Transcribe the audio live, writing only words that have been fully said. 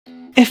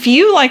If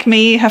you, like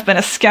me, have been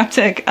a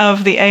skeptic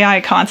of the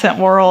AI content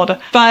world,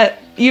 but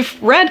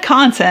you've read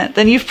content,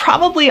 then you've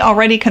probably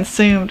already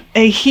consumed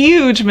a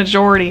huge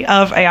majority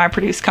of AI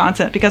produced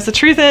content, because the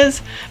truth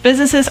is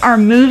businesses are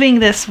moving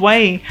this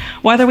way,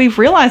 whether we've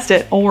realized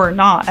it or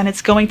not, and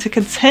it's going to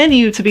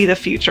continue to be the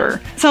future.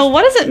 So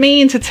what does it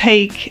mean to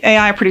take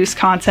AI produced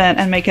content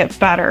and make it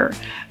better?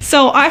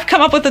 So I've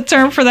come up with a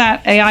term for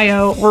that,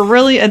 AIO. We're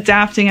really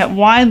adapting it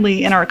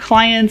widely in our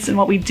clients and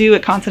what we do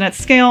at Content at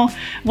Scale.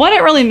 What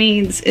it really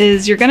means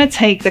is you're going to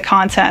take the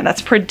content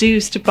that's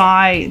produced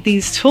by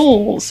these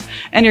tools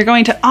and you're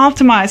going to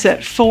optimize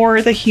it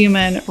for the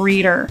human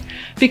reader,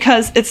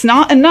 because it's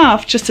not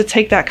enough just to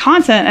take that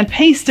content and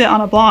paste it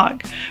on a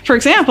blog. For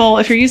example,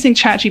 if you're using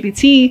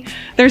ChatGPT,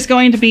 there's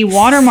going to be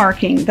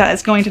watermarking that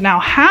is going to now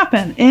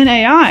happen in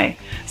AI.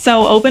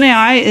 So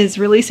OpenAI is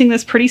releasing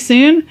this pretty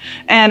soon,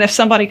 and if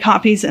somebody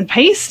copies and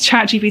pastes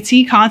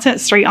ChatGPT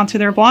content straight onto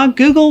their blog,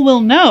 Google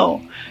will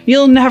know.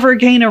 You'll never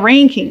gain a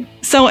ranking.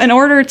 So in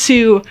order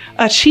to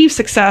achieve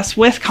success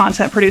with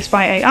content produced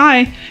by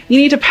AI, you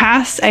need to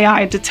pass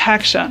AI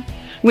detection.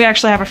 We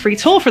actually have a free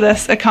tool for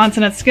this at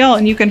Content at Scale,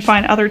 and you can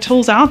find other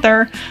tools out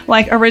there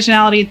like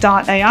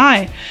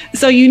originality.ai.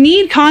 So you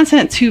need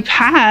content to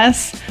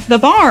pass the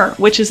bar,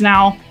 which is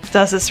now,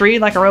 does this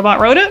read like a robot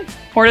wrote it?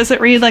 Or does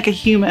it read like a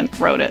human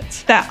wrote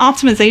it? That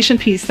optimization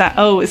piece, that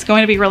O, is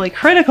going to be really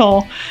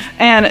critical,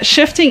 and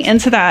shifting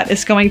into that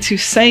is going to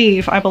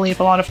save, I believe,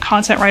 a lot of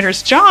content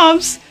writers'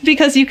 jobs,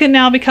 because you can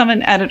now become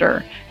an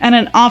editor and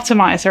an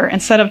optimizer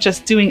instead of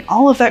just doing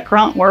all of that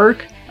grunt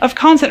work of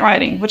content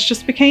writing, which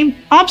just became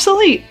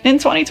obsolete in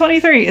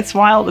 2023. It's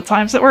wild, the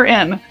times that we're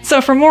in. So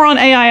for more on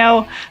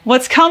AIO,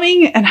 what's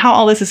coming and how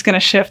all this is going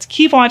to shift,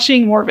 keep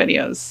watching more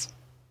videos.